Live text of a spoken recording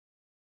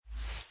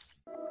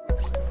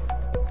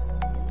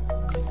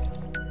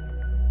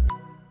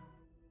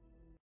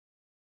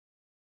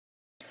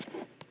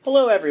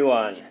Hello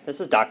everyone,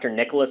 this is Dr.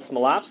 Nicholas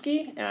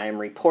Smolowski, and I am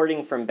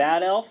reporting from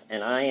Bad Elf,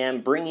 and I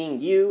am bringing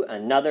you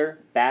another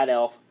Bad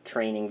Elf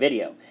training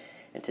video.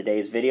 In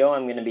today's video,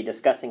 I'm going to be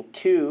discussing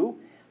two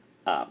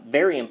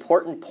very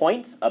important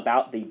points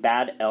about the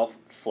Bad Elf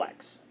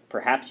Flex.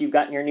 Perhaps you've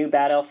gotten your new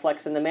Bad Elf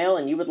Flex in the mail,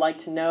 and you would like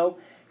to know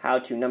how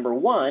to, number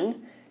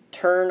one,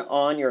 turn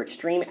on your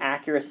extreme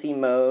accuracy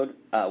mode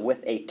with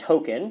a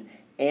token,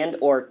 and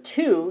or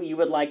two, you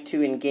would like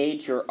to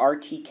engage your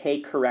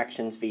RTK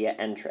corrections via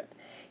NTRIP.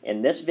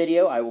 In this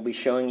video, I will be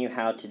showing you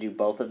how to do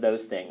both of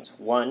those things.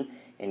 One,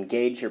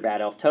 engage your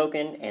Bad Elf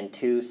token, and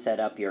two, set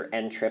up your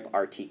NTRIP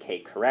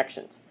RTK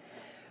corrections.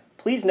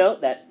 Please note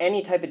that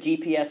any type of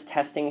GPS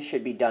testing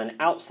should be done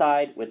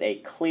outside with a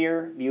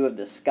clear view of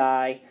the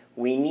sky.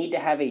 We need to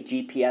have a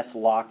GPS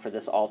lock for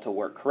this all to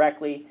work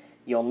correctly.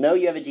 You'll know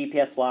you have a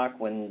GPS lock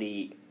when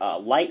the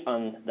light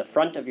on the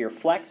front of your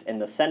flex in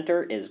the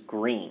center is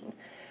green.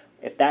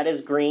 If that is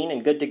green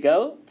and good to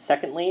go,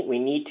 secondly, we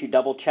need to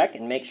double check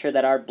and make sure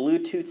that our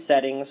Bluetooth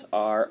settings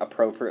are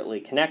appropriately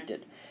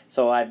connected.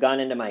 So I've gone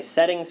into my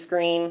settings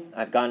screen,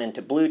 I've gone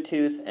into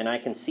Bluetooth, and I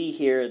can see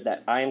here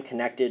that I am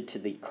connected to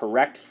the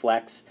correct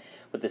flex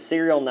with the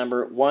serial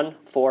number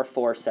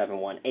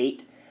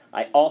 144718.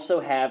 I also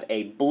have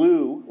a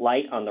blue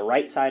light on the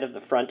right side of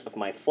the front of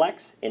my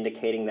flex,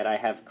 indicating that I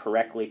have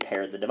correctly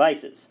paired the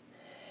devices.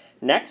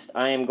 Next,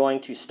 I am going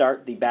to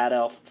start the Bad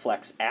Elf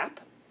Flex app.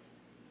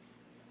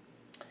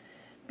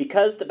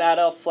 Because the Bad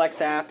Elf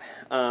Flex app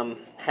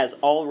has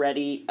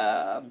already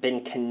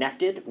been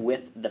connected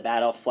with the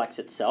Bad Elf Flex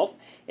itself,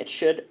 it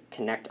should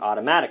connect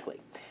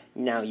automatically.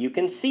 Now you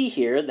can see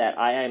here that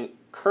I am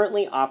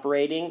currently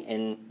operating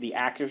in the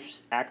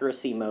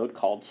accuracy mode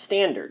called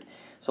Standard.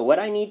 So what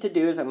I need to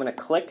do is I'm going to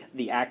click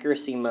the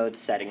accuracy mode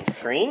settings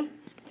screen.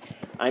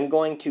 I'm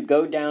going to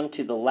go down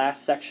to the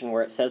last section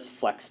where it says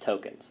Flex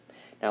Tokens.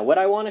 Now what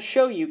I want to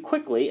show you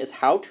quickly is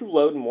how to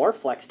load more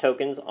Flex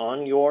tokens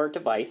on your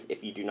device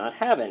if you do not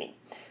have any.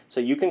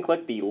 So you can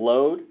click the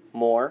Load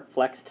More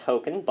Flex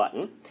Token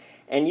button,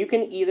 and you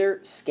can either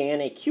scan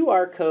a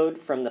QR code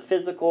from the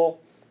physical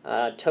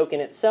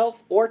token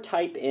itself or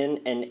type in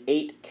an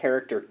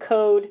 8-character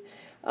code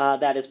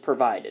that is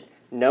provided.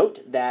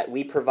 Note that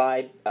we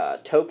provide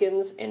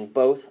tokens in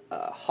both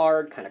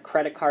hard kind of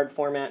credit card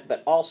format,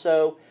 but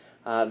also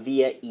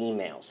via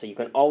email. So you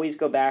can always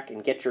go back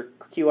and get your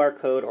QR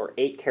code or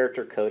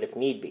 8-character code if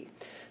need be.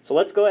 So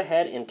let's go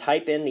ahead and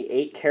type in the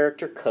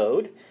 8-character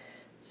code.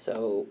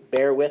 So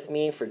bear with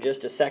me for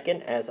just a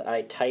second as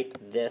I type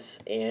this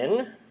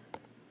in.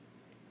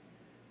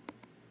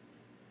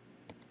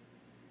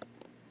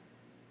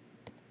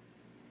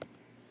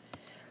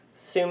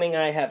 Assuming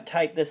I have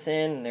typed this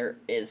in and there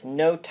is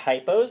no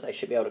typos, I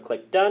should be able to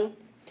click Done.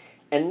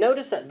 And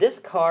notice that this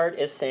card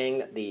is saying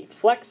that the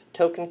Flex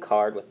token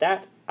card with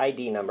that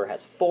ID number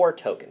has 4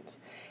 tokens.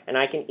 And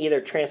I can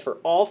either transfer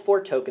all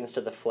 4 tokens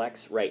to the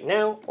Flex right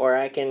now, or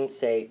I can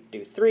say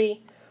do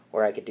 3,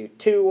 or I could do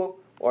 2,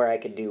 or I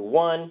could do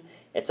 1.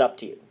 It's up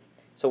to you.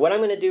 So what I'm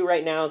going to do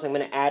right now is I'm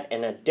going to add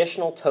an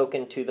additional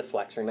token to the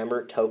Flex.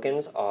 Remember,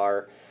 tokens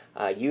are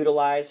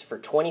utilized for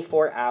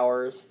 24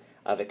 hours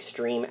of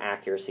extreme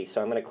accuracy.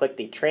 So I'm going to click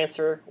the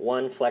Transfer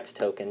 1 Flex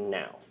token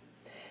now.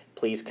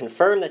 Please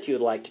confirm that you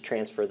would like to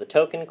transfer the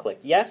token. Click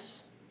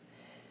Yes.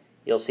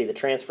 You'll see the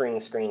transferring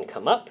screen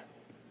come up.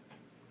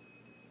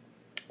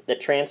 The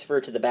transfer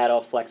to the Bad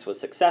Elf Flex was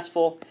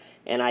successful,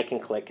 and I can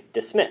click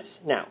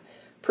Dismiss. Now,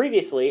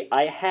 previously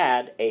I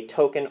had a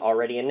token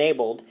already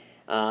enabled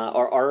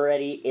or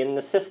already in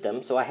the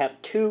system, so I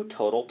have 2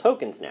 total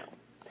tokens now.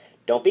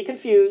 Don't be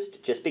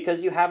confused. Just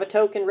because you have a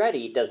token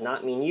ready does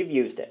not mean you've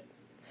used it.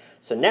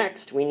 So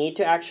next, we need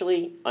to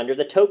actually, under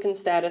the token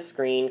status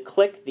screen,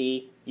 click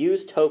the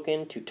Use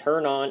Token to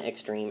turn on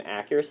extreme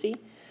accuracy.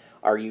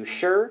 Are you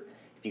sure?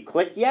 If you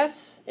click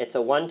Yes, it's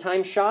a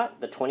one-time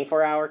shot. The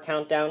 24-hour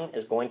countdown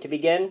is going to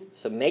begin.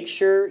 So make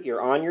sure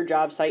you're on your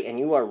job site and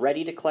you are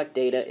ready to collect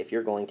data if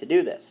you're going to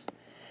do this.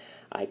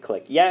 I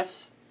click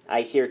Yes.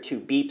 I hear 2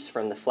 beeps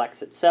from the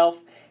Flex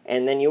itself.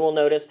 And then you will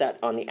notice that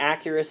on the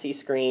accuracy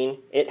screen,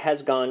 it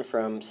has gone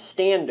from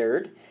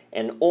Standard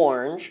and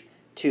Orange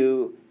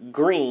to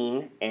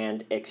Green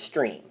and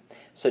Extreme.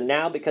 So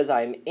now, because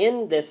I'm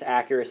in this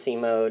accuracy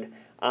mode,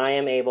 I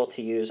am able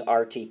to use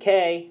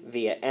RTK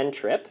via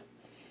NTRIP.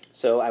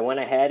 So I went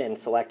ahead and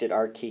selected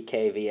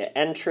RTK via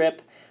NTRIP,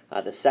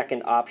 the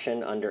second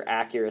option under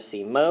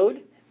accuracy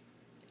mode.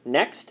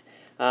 Next,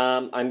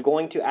 I'm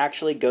going to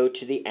actually go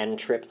to the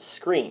NTRIP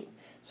screen.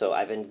 So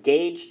I've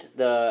engaged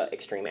the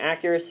extreme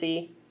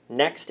accuracy.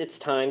 Next, it's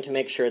time to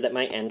make sure that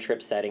my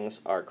NTRIP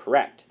settings are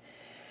correct.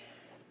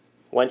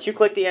 Once you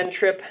click the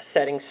NTRIP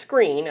settings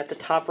screen, at the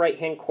top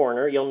right-hand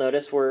corner, you'll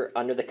notice we're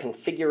under the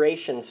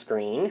configuration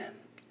screen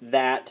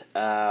that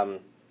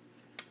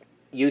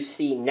you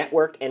see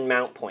network and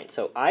mount point.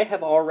 So I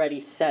have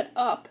already set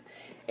up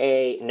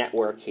a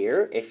network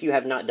here. If you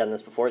have not done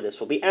this before, this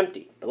will be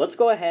empty. But let's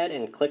go ahead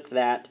and click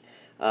that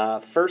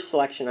first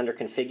selection under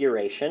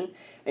configuration,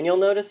 and you'll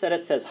notice that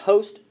it says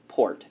host,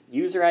 port,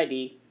 user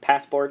ID,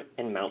 passport,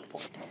 and mount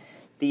point.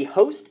 The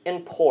host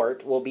and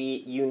port will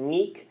be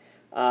unique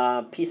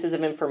pieces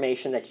of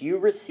information that you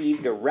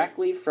receive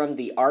directly from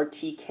the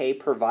RTK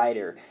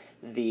provider,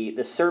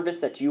 the service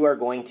that you are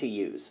going to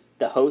use.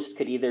 The host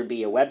could either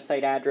be a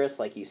website address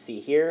like you see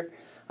here,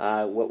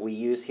 what we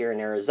use here in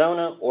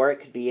Arizona, or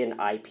it could be an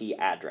IP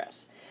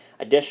address.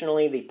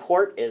 Additionally, the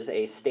port is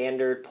a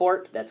standard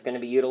port that's going to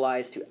be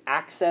utilized to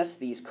access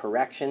these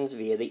corrections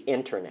via the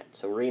internet.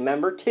 So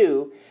remember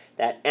too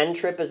that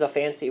NTRIP is a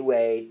fancy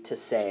way to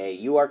say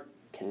you are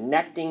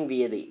connecting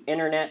via the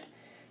internet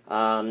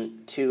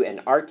to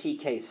an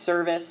RTK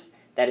service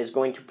that is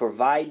going to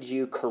provide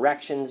you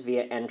corrections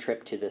via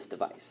NTRIP to this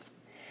device.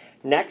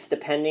 Next,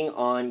 depending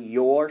on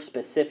your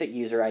specific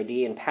user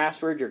ID and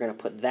password, you're going to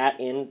put that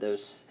in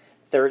those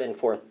third and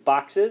fourth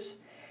boxes.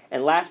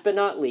 And last but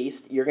not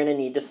least, you're going to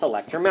need to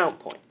select your mount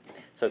point.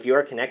 So if you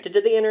are connected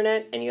to the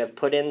internet and you have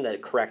put in the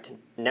correct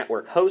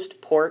network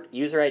host, port,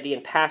 user ID,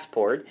 and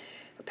password,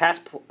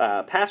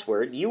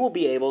 you will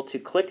be able to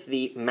click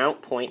the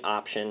mount point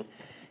option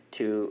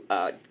to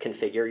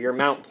configure your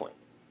mount point.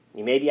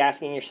 You may be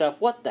asking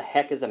yourself, what the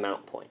heck is a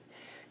mount point?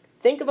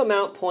 Think of a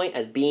mount point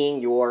as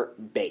being your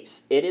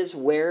base. It is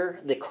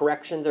where the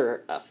corrections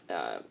are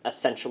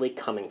essentially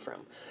coming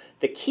from.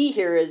 The key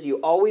here is you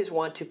always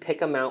want to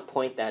pick a mount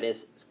point that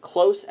is as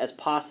close as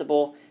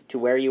possible to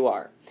where you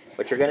are.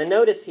 What you're going to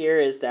notice here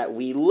is that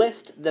we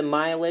list the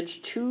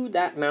mileage to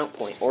that mount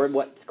point, or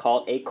what's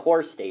called a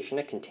core station,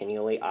 a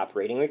continually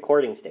operating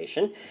recording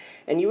station,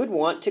 and you would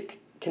want to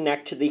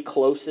connect to the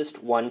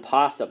closest one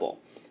possible.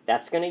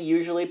 That's going to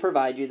usually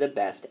provide you the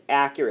best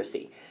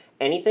accuracy.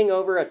 Anything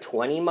over a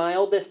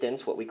 20-mile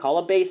distance, what we call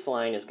a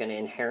baseline, is going to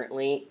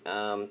inherently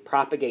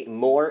propagate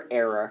more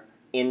error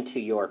into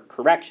your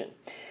correction.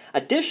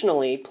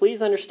 Additionally,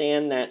 please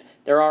understand that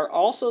there are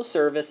also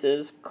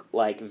services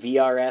like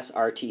VRS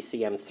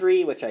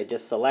RTCM3, which I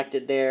just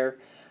selected there.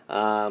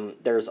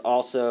 There's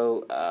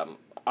also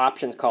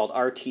options called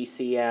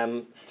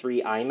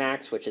RTCM3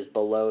 IMAX, which is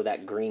below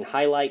that green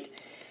highlight.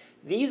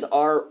 These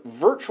are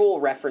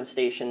virtual reference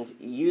stations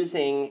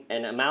using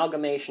an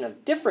amalgamation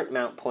of different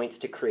mount points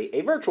to create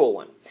a virtual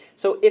one.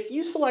 So if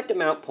you select a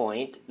mount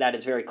point that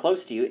is very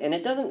close to you and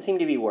it doesn't seem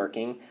to be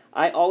working,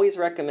 I always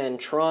recommend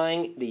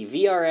trying the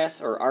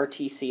VRS or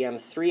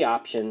RTCM3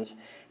 options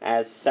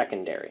as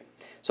secondary.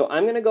 So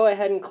I'm going to go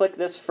ahead and click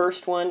this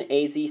first one,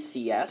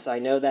 AZCS. I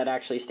know that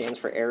actually stands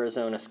for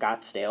Arizona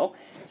Scottsdale.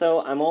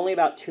 So I'm only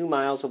about 2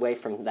 miles away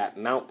from that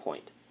mount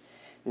point.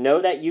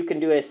 Know that you can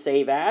do a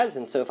save as,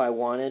 and so if I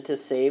wanted to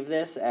save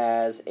this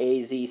as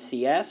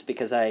AZCS,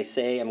 because I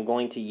say I'm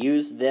going to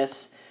use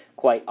this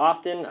quite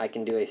often, I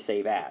can do a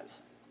save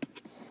as.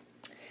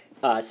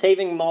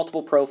 Saving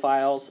multiple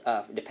profiles,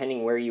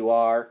 depending where you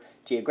are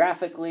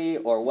geographically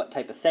or what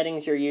type of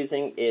settings you're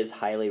using, is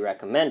highly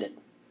recommended.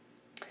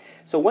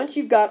 So once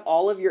you've got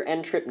all of your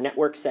NTRIP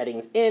network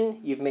settings in,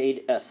 you've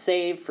made a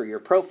save for your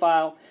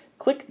profile,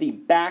 click the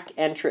back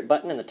NTRIP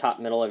button in the top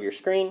middle of your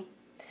screen.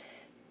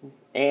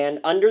 And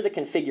under the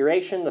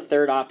configuration, the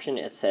third option,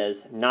 it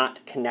says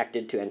not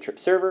connected to NTRIP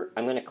server.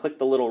 I'm going to click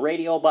the little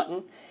radial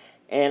button,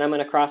 and I'm going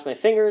to cross my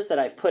fingers that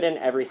I've put in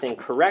everything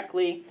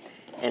correctly.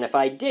 And if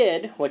I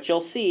did, what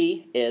you'll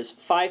see is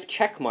 5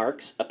 check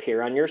marks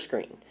appear on your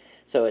screen.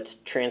 So it's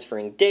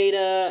transferring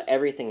data,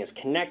 everything is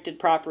connected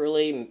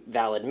properly,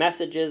 valid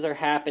messages are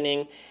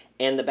happening,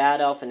 and the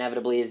bad elf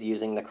inevitably is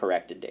using the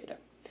corrected data.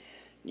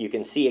 You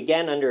can see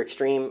again under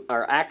extreme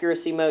or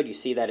accuracy mode, you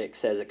see that it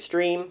says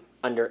extreme.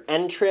 Under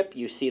NTRIP,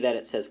 you see that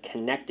it says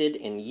connected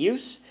in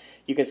use.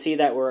 You can see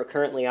that we're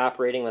currently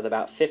operating with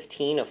about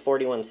 15 of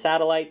 41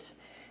 satellites,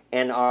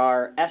 and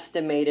our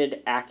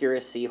estimated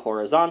accuracy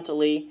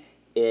horizontally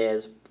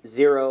is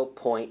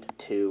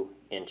 0.2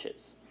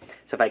 inches.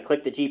 So if I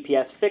click the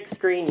GPS fix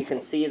screen, you can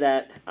see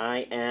that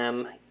I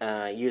am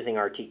using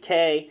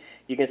RTK.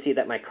 You can see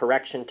that my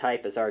correction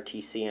type is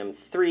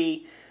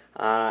RTCM3.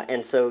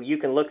 And so you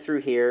can look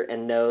through here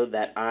and know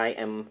that I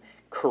am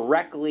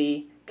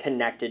correctly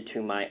connected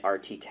to my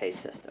RTK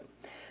system.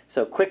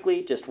 So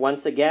quickly, just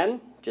once again,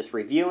 just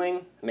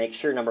reviewing, make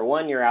sure number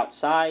 1, you're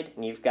outside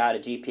and you've got a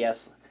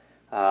GPS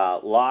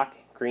lock,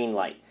 green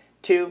light.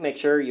 2, make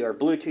sure you're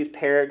Bluetooth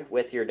paired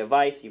with your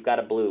device, you've got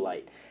a blue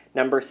light.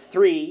 Number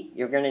 3,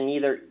 you're going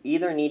to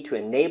either need to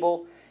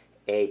enable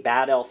a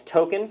Bad Elf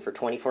token for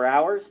 24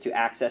 hours to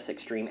access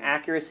extreme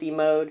accuracy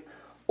mode,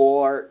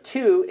 or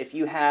 2, if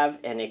you have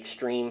an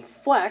extreme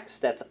flex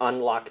that's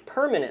unlocked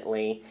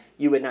permanently,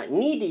 you would not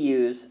need to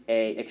use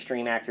an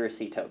extreme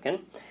accuracy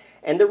token.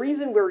 And the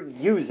reason we're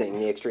using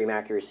the extreme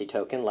accuracy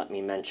token, let me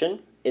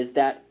mention, is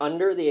that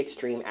under the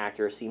extreme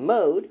accuracy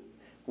mode,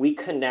 we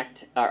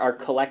collect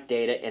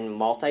data in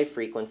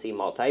multi-frequency,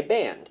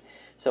 multi-band.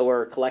 So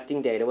we're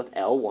collecting data with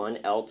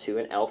L1, L2,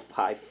 and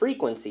L5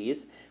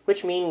 frequencies,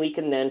 which mean we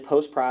can then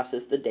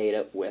post-process the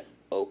data with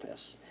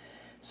Opus.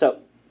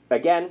 So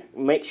again,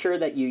 make sure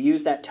that you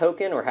use that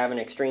token or have an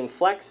extreme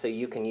flex so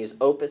you can use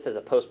Opus as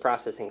a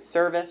post-processing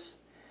service.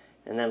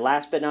 And then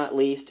last but not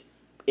least,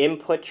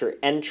 input your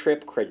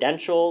NTRIP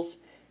credentials,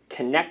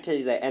 connect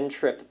to the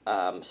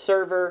NTRIP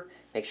server.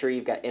 Make sure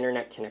you've got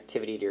internet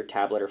connectivity to your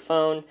tablet or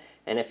phone.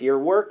 And if you're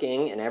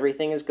working and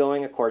everything is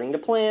going according to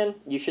plan,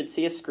 you should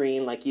see a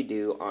screen like you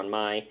do on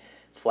my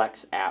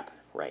Flex app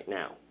right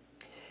now.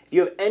 If you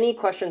have any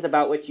questions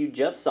about what you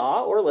just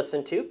saw or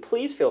listened to,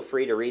 please feel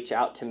free to reach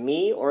out to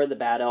me or the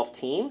Bad Elf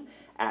team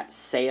at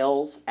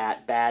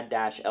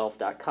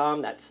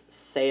sales@bad-elf.com. That's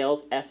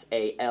sales,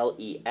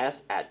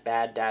 S-A-L-E-S, at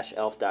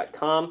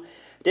bad-elf.com.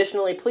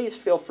 Additionally, please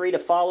feel free to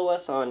follow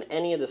us on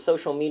any of the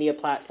social media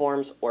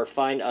platforms or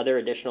find other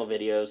additional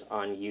videos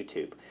on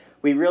YouTube.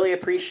 We really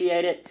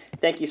appreciate it.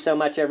 Thank you so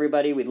much,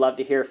 everybody. We'd love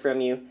to hear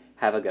from you.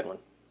 Have a good one.